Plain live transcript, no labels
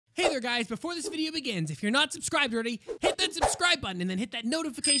there, guys, before this video begins, if you're not subscribed already, hit that subscribe button and then hit that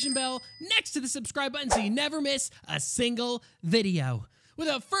notification bell next to the subscribe button so you never miss a single video.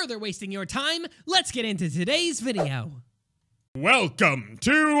 Without further wasting your time, let's get into today's video. Welcome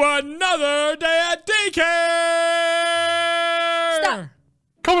to another day at Daycare! Stop!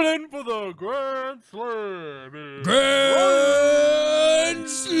 Coming in for the Grand Slam. Grand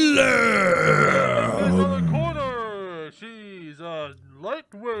Slam! In the corner, she's a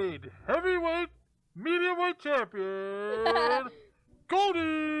lightweight, heavyweight, mediumweight champion, Goldy!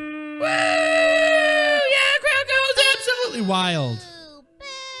 Woo! Yeah, crowd goes absolutely wild.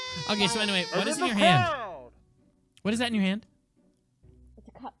 Okay, so anyway, what is in your hand? What is that in your hand? It's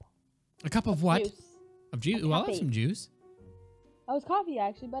a cup. A cup of what? Juice. Of juice? Well, I'll have some juice. Oh, it's coffee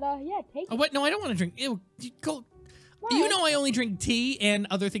actually, but yeah, take it. Oh, what? No, I don't want to drink. Ew, Why? you know I only drink tea and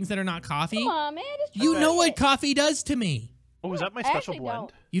other things that are not coffee. Come on, man. Just You try know it. what coffee does to me. Oh, is that my I special actually blend?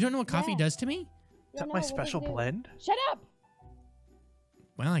 don't. You don't know what coffee Yeah. does to me? Is Yeah, that no, my what does it special do? blend? Shut up.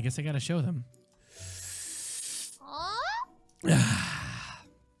 Well, I guess I gotta show them.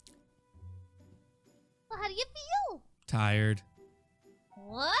 Well, how do you feel? Tired.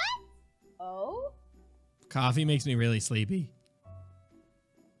 What? Oh? Coffee makes me really sleepy.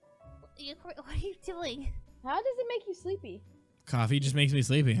 What are you doing? How does it make you sleepy? Coffee just makes me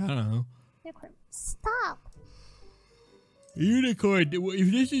sleepy. I don't know. Unicorn, stop. Unicorn,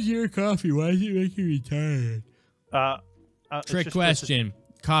 if this is your coffee, why is it making me tired? It's Trick just question.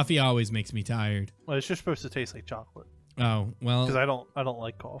 Coffee always makes me tired. Well, it's just supposed to taste like chocolate. Oh, well, Because I don't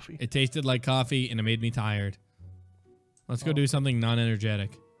like coffee. it tasted like coffee and it made me tired. Let's go do something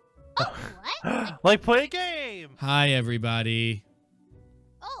non-energetic. Oh, what? Like play a game. Hi, everybody.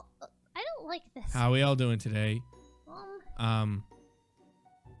 Oh, I don't like this. How we all doing today?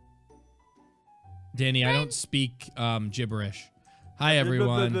 Danny, I don't speak gibberish. Hi,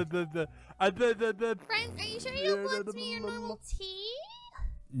 everyone. Friend, are you sure you don't want me your normal tea?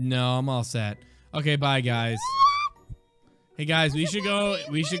 No, I'm all set. Okay, bye, guys. Hey, guys, we should go.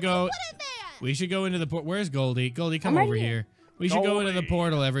 We should go. We should go into the port. Where's Goldy? Goldy, come I'm over right here. here. We should go into the Goldy.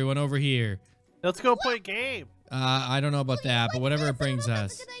 portal, everyone, over here. Let's go play a game. I don't know about that, but whatever it brings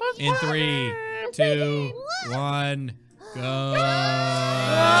us. That's a good In idea. 3, 2, 1, go.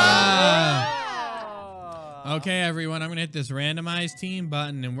 Okay, everyone, I'm going to hit this randomized team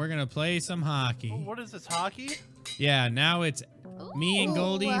button, and we're going to play some hockey. What is this, hockey? Yeah, now it's me and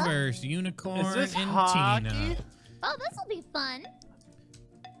Goldy Ooh. versus Unicorn Is this and hockey? Tina. Oh, this will be fun.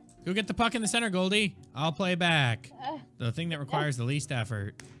 Go get the puck in the center, Goldy. I'll play back. Uh, The thing that requires the least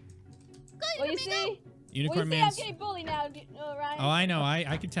effort. well, you see? Unicorn well, you see, I'm Man's... getting bullied now, Ryan. Oh, I know.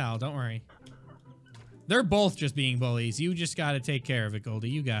 I can tell. Don't worry. They're both just being bullies. You just got to take care of it, Goldy.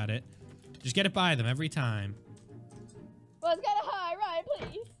 You got it. Just get it by them every time. Well, it's got a high, Ryan,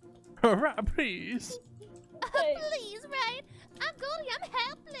 please. Alright, please. Hey. Please, right? I'm Goldie. I'm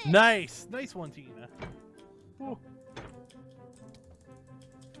helpless. Nice. Nice one, Tina. Ooh.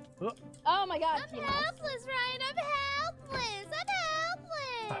 Oh. Oh my God. I'm Tina. helpless, Ryan. I'm helpless. I'm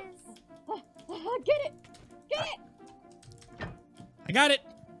helpless. Get it. Get it. I got it.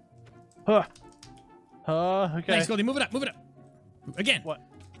 Okay. Thanks, Goldy. Move it up. Move it up. Again. What?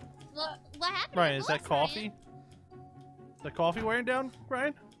 What happened? Ryan, to is your that voice, coffee? Ryan? Is the coffee wearing down,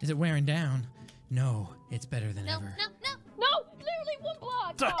 Ryan? Is it wearing down? No, it's better than No, ever. no, no. No, literally one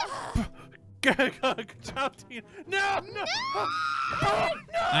block. Oh. Good job, Tina. No, no. Oh,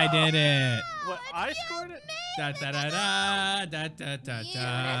 no. I did it. What? I scored it? Da da da da da da da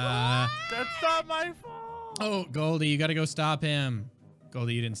da. That's not my fault. Oh, Goldy, you gotta go stop him.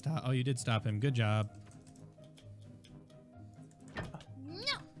 Goldy, you didn't stop. Oh, you did stop him. Good job.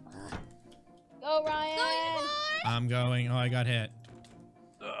 No. Go, Ryan. Go, Unicorn. I'm going. Oh, I got hit.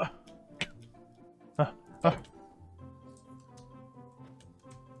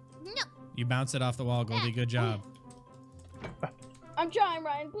 No. You bounced it off the wall, Goldy. Good job. I'm trying,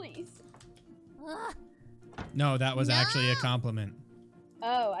 Ryan, please. Ugh. No, that was No. actually a compliment.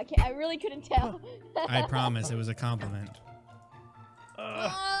 Oh, I can't. I really couldn't tell. I promise it was a compliment.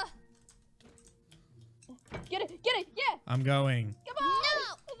 Get it. Get it. Yeah. I'm going. Come on.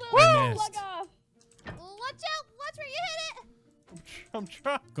 No. I missed. Plug off. Watch out. Watch where you hit it. I'm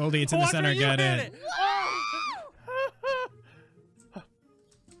trying. Goldie, it's in the Watch center. where you Get hit it.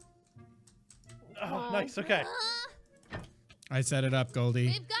 Oh, nice. Okay. I set it up, Goldie.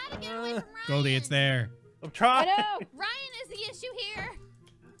 We've got to get away from Ryan. Goldie, it's there. I'm I trying. know. Ryan is the issue here.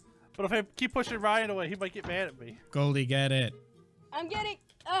 But if I keep pushing Ryan away, he might get mad at me. Goldie, get it. I'm getting.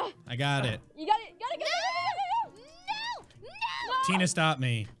 I got it. You got it. Got it. Got it. No. No. Tina stopped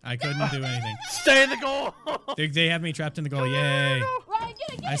me. I couldn't do anything. Stay in the goal. They have me trapped in the goal. Yay. Ryan, get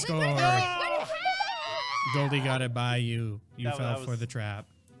it. I scored. No! Goldie got it by you. You That fell was- for the trap.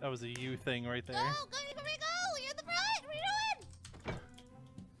 That was a you thing right there. Go, go. You're the front. What are you doing?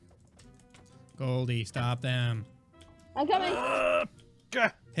 Goldie, stop them. I'm coming. Gah!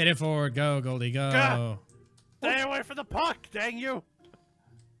 Hit it forward. Go, Goldie, go. Gah! Stay away from the puck, dang you!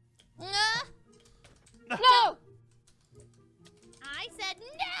 No. I said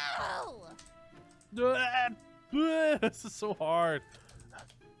no. This is so hard.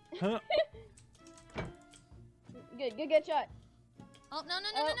 Huh? Good shot. Oh, no.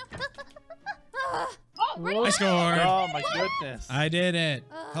 Oh, right. I scored. Oh my goodness. I did it.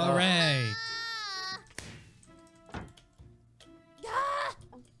 Hooray. Ah.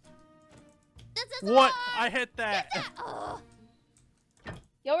 This is What? hard. I hit that. Oh.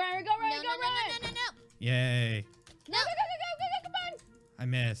 Go Ryan. Go Ryan. No, Go no, no, Ryan. no, no, no. Yay. No. Go. Come on. I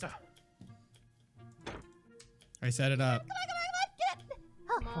missed. I set it up. Come on. Get it.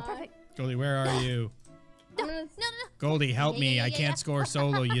 Oh, Come on. perfect. Goldie, where are you? I'm gonna- No. Goldie, help me. Yeah, I yeah. can't score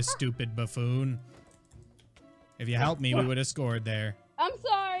solo, you stupid buffoon. If you helped me, we would have scored there. I'm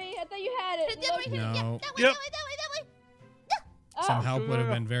sorry. I thought you had it. That way. No. Yeah, that way. Yep. That way. Oh. Some help would have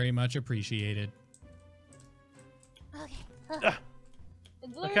been very much appreciated. Okay.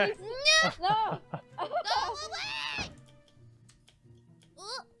 It's literally- Okay. No. No. Go away.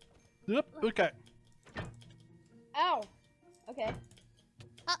 Yep. Okay. Ow. Okay.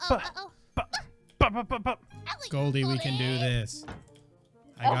 Uh-oh. Owie. Goldie, we can do this.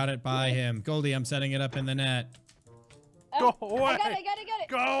 I got it by him. Goldie, I'm setting it up in the net. Go Oh, away. I got it.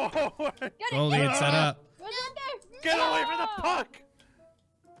 Go away. Get it. Goldie, Get it's set up. What's right there? Get away from the puck.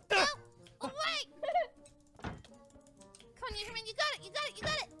 Away. Come on, you got it.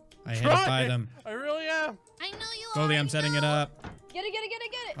 I hit it by them. I really am. I know you Goldie, are. I'm setting it up. Get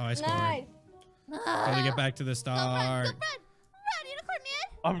it. Oh, I scored. Nice. Goldie, get back to the Go start. run, unicorn man.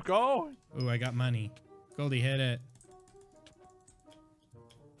 I'm going. Ooh, I got money. Goldie, hit it.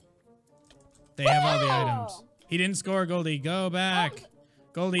 They have all the items. He didn't score, Goldie. Go back.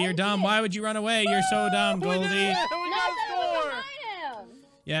 Goldie, you're dumb. Why would you run away? You're so dumb, We did Goldie. it. We No, got that a was score. behind him.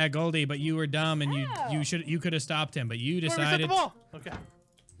 Yeah, Goldie, but you were dumb and you could have stopped him, but you Where, reset the decided. ball. Okay.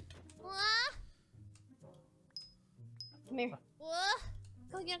 Whoa. Come here.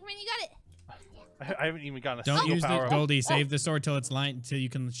 Go, unicorn man, you got it. I haven't even gotten a Don't single use the power up. Goldie. Save the sword till it's light until you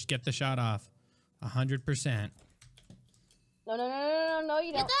can get the shot off. 100%. No, you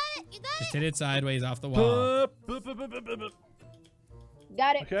You don't. got it. Just hit it sideways off the wall.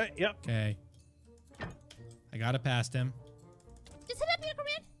 Got it. Okay. Yep. Okay. I got it past him. Just hit up, unicorn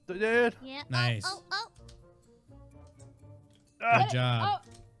man. Did. Yeah. Nice. Oh. Good job. Oh.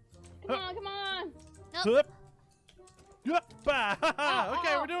 Come on. Nope. Hup. Yup. Bah.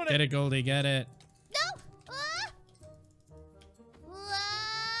 Okay, we're doing Get it. it, Goldie. Get it. No.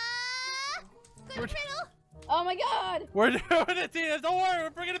 Good riddle. Oh my God. We're doing it, Tina. Don't worry. We're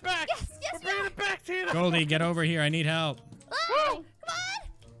bringing it back. Yes, We're bringing it back, Tina. Goldie, get over here. I need help. Come on.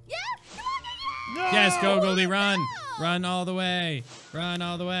 Yeah. Come on. No. Yes, go, Goldie. Run. Run all the way. Run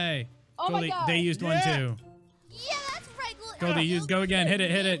all the way. Oh my Goldie, God. they used one Yeah. too. Yeah, that's right. Goldie, go again. Hit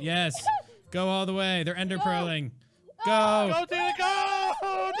it. Yes. Go all the way. They're ender pearling. Go. Go, Tina. Go.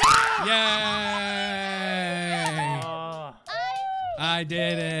 No. Yay. I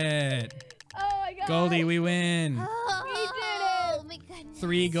did it. Oh my God. Goldie, we win. Oh my goodness.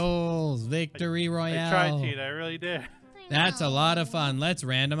 3 goals. Victory I Royale. tried, Tina. I really did. That's a lot of fun. Let's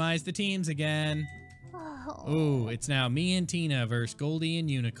randomize the teams again. Oh. Ooh, it's now me and Tina versus Goldie and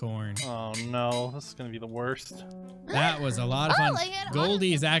Unicorn. Oh no, this is gonna be the worst. That was a lot of fun. I had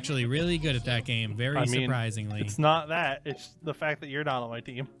Goldie is honestly- actually really good at that game, very I mean, surprisingly. It's not that. It's the fact that you're not on my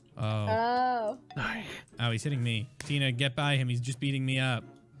team. Oh. Oh. Oh, he's hitting me. Tina, get by him. He's just beating me up.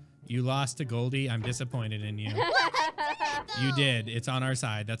 You lost to Goldie. I'm disappointed in you. You did. It's on our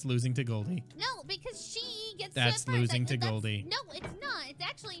side. That's losing to Goldie. No, because she gets That's to first. losing to That's- Goldie. No, it's not. It's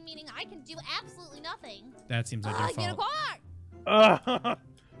actually meaning I can do absolutely nothing. That seems like your Get a fault. car.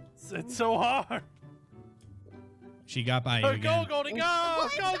 It's so hard. She got by you Go, again, Goldie, go! Well,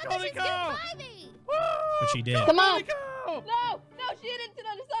 it's Go, not that Goldie, she's go! getting by me. Woo! but she did. Come on. Goldie, go! No, she hit it to the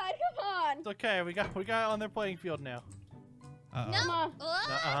other side. Come on. It's okay. We got it on their playing field now. Uh-oh. No.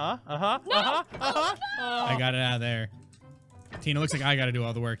 Come on. I got it out of there. Tina, looks like I got to do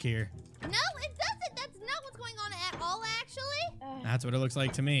all the work here. No, it doesn't. That's not what's going on at all, actually. That's what it looks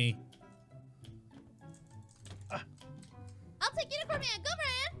like to me. I'll take Unicorn Man. Go,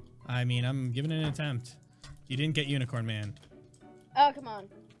 Brian. I mean, I'm giving it an attempt. You didn't get Unicorn Man. Oh, come on.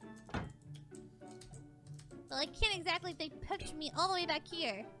 Well, I can't exactly if they pushed me all the way back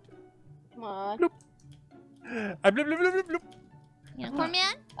here. Come on. Bloop, bloop, bloop, bloop. Unicorn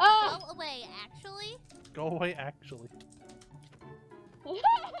Man? Oh! Go away, actually. Go away, actually.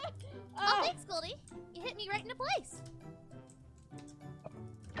 Oh, thanks, Goldy. You hit me right into place.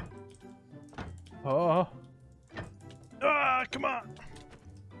 Oh. Ah, come on.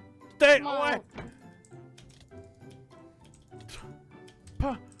 Stay Come away.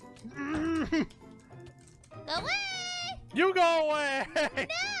 on. Go away! You go away.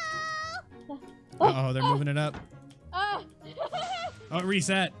 No! Uh-oh, they're moving it up. Oh! Oh,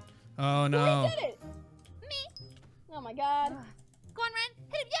 reset. Oh, no. Who did it? Me. Oh my god. Go on, Ren.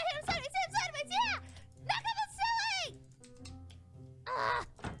 Hit him. Yeah, hit him sideways. Yeah! Knock him silly!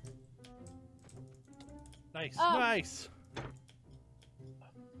 Nice, Oh. nice.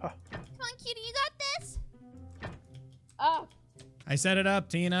 Come on, cutie. You got this. Oh! I set it up,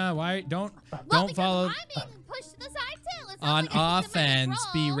 Tina. Why? Don't Because follow. I'm being pushed to the side, too. It's not On like I can offense,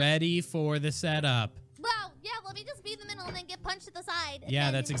 be roll. ready for the setup. Well, yeah, let me just be in the middle and then get punched to the side. And Yeah,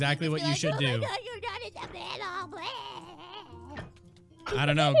 then that's you exactly just what be you like, should oh do. My God, you're not in the middle. I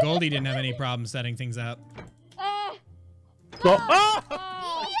don't know. Goldie didn't have any problem setting things up. Ah! Go. Ah! Oh!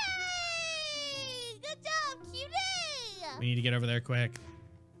 Oh! Yay! Good job, cutie! We need to get over there quick.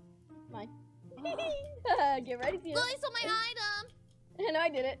 Mine. Get ready, Tina. Lily stole my item. And I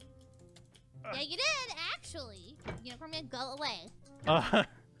did it. Yeah, you did, actually. Unicorn Man, go away.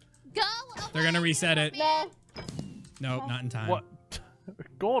 Go away. They're gonna reset it. No. Nope, not in time. What?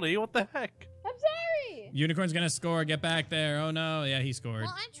 Goldie, what the heck? I'm sorry. Unicorn's gonna score. Get back there. Oh no. Yeah, he scored.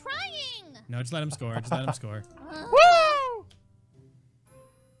 Well, I'm trying. No, just let him score. Just let him score. Woo!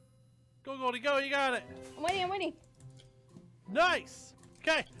 Go, Goldie, go. You got it. I'm waiting. I'm waiting. Nice.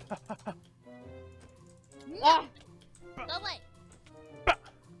 Okay. Ah! Go away.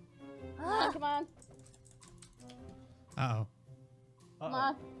 Come on. Uh-oh. Come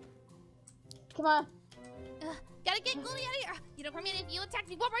on. Come on. Gotta get Goldy out of here. Unicorn Man, if you attack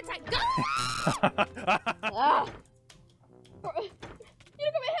me one more time, go! Ah! Unicorn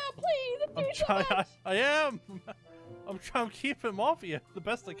Man, help, please! I'm I'm doing so trying. much. I am. I'm trying to keep him off of you the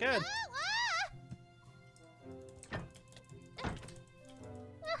best I can.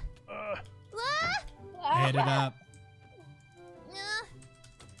 I hit it up.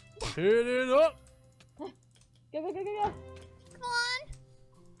 Hit it up. Go, go, go, go, go. Come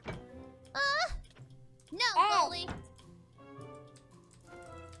on. No, Ow. Goldy.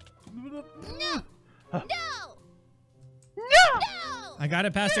 No. No. No. I got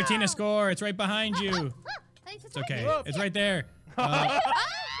it past your Tina score. It's right behind you. It's okay. It's right there.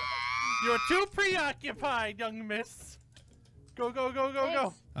 You're too preoccupied, young miss. Go, go, go, go,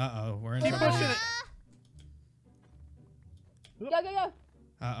 go. Uh-oh. We're in Keep trouble. pushing it. Go, go, go.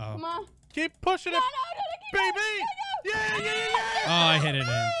 Uh-oh. Come on. Keep pushing No, it, no, no, keep baby. going. Yeah, yeah, yeah, Oh, yeah. I hit it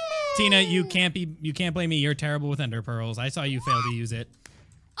in. Tina, you can't blame me. You're terrible with ender pearls. I saw you fail to use it.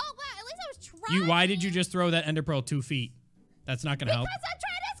 Oh, wow. At least I was trying. Why did you just throw that ender pearl 2 feet? That's not gonna help. Because I'm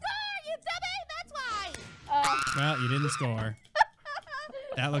trying to score, you dummy. That's why. Well, you didn't score.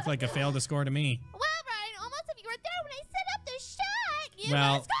 That looked like a fail to score to me. Well, Ryan, almost if you were there when I set up the shot, you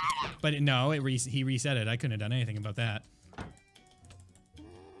Well, would have scored it. but no, he reset it. I couldn't have done anything about that.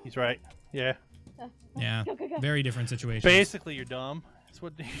 He's right. Yeah. Yeah, Go, go, go. very different situation. Basically, you're dumb. That's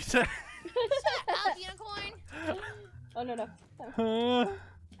what he said. Shut up, unicorn. Oh, no, no. Uh,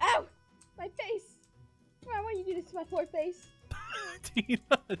 Ow! My face. Come on, why you do this to my poor face? Tina,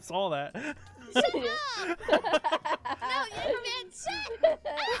 it's all that. Shut up. No, unicorn, shut.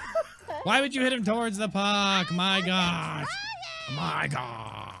 Why would you hit him towards the puck? My gosh. My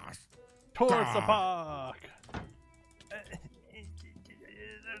gosh. Towards the puck.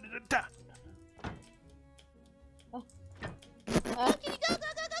 Kitty, go, go,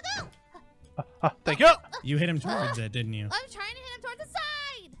 go, go, go. Thank you. You hit him towards it, didn't you? I'm trying to hit him towards the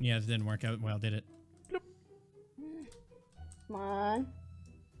side. Yeah, it didn't work out well, did it? Come on.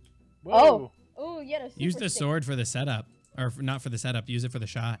 Whoa. Oh, you had a super Use the stick. sword for the setup. Or not for the setup, use it for the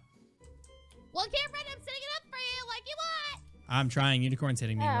shot. Well, Cameron, I'm setting it up for you like you want. I'm trying. Unicorn's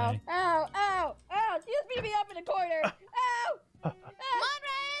hitting me Ow, away. ow, ow, ow. She just beat me up in the corner. Ow. Come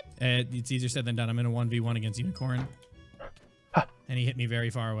on, Red. It's easier said than done. I'm in a 1v1 against Unicorn. And he hit me very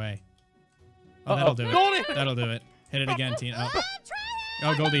far away. Oh, that'll do it. Goldie! That'll do it. Hit it again, Tina. I'm Oh,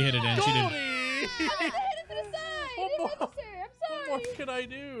 trying. oh Goldie hit it in. She didn't. Goldie! I hit it to the side. It didn't register. I'm sorry. What can I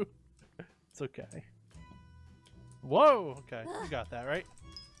do? It's okay. Whoa. Okay, you got that right.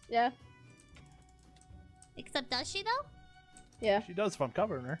 Yeah, Except does she though? yeah. She does if I'm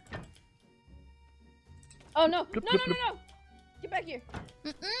covering her. Oh, no. Bloop, No, no, bloop, no, no. Get back here.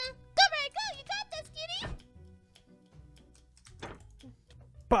 Go, Red, go. You got this, kitty.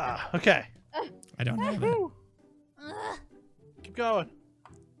 Bah. Okay. I don't have it. Ugh. Keep going.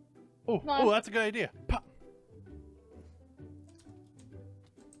 Oh, on. that's a good idea. Pop.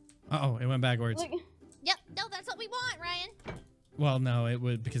 Uh-oh, it went backwards. Look. Yep. No, that's what we want, Ryan. Well, no, it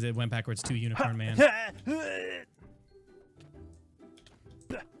would because it went backwards to Unicorn Man.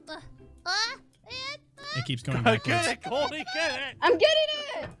 It keeps going Get backwards. it, Goldy, get it! I'm getting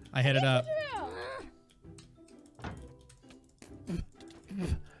it. I hit it up.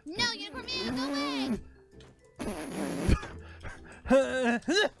 No, Unicorn Man, go away.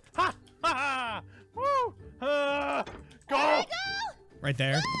 Ha! Ha! Woo! Go! Right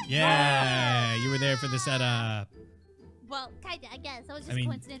there. Yeah, you were there for the setup. Well, kinda, I guess. That was just I mean,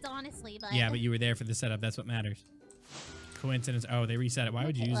 coincidence, honestly, but... Yeah, but you were there for the setup. That's what matters. Coincidence. Oh, they reset it. Why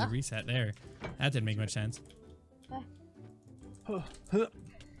would you use a reset there? That didn't make much sense. What?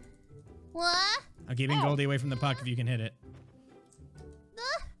 I'm keeping Goldy away from the puck if you can hit it.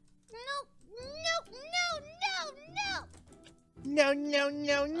 No, no,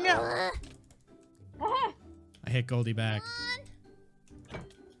 no, no. Aha. I hit Goldy back.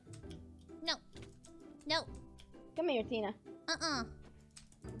 No. No. Come here, Tina.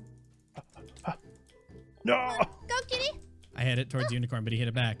 No! Go, kitty. I hit it towards Unicorn, but he hit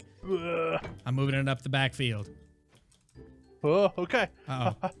it back. I'm moving it up the backfield. Oh, okay.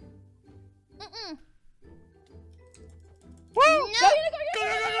 Uh-oh. Woo! No. Go, go, go,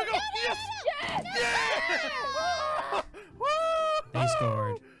 go, go! Yes! Yes! Woo! Woo! He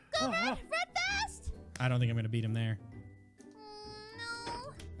scored. Go, Red fast. I don't think I'm going to beat him there. No.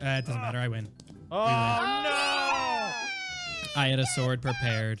 It doesn't matter. I win. Oh, no! I had a sword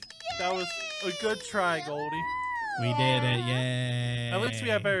prepared. That was a good try, Goldy. We did it. Yay. At least we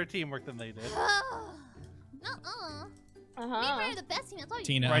have better teamwork than they did. We were the best team. That's all you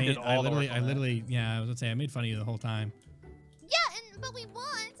Tina, Ryan did I all the work literally, on that. yeah, I was going to say, I made fun of you the whole time. Yeah, but we won,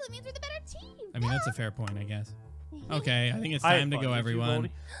 so it means we're the better team. I mean, that's a fair point, I guess. Okay, I think it's I had time to fun. go, Did you, everyone.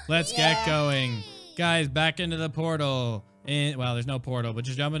 Goldy? Let's get going. Guys, back into the portal. Well, there's no portal, but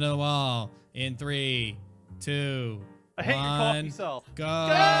just jump into the wall. In 3, 2, I hate your 1, coffee self. go!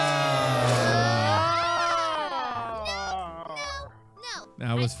 No.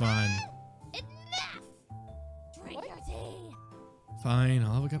 That was fun. Enough. Drink your tea. Fine,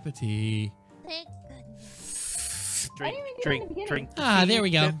 I'll have a cup of tea. Thank goodness. Drink, I didn't even get in the drink, beginning. drink. Ah, there we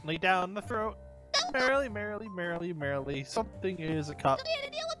go. Gently down the throat. Merrily, merrily, merrily, merrily. Something is a cup. So we had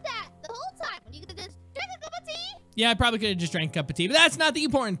to deal with that the whole time. You could just drink a cup of tea. Yeah, I probably could have just drank a cup of tea, but that's not the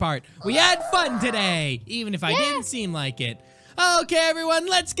important part. We had fun today, even if I didn't seem like it. Okay, everyone,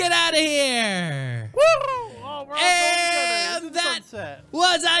 let's get out of here. Woo! Oh, we're all And going together. that Sunset.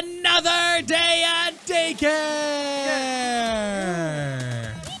 was another day at Daycare.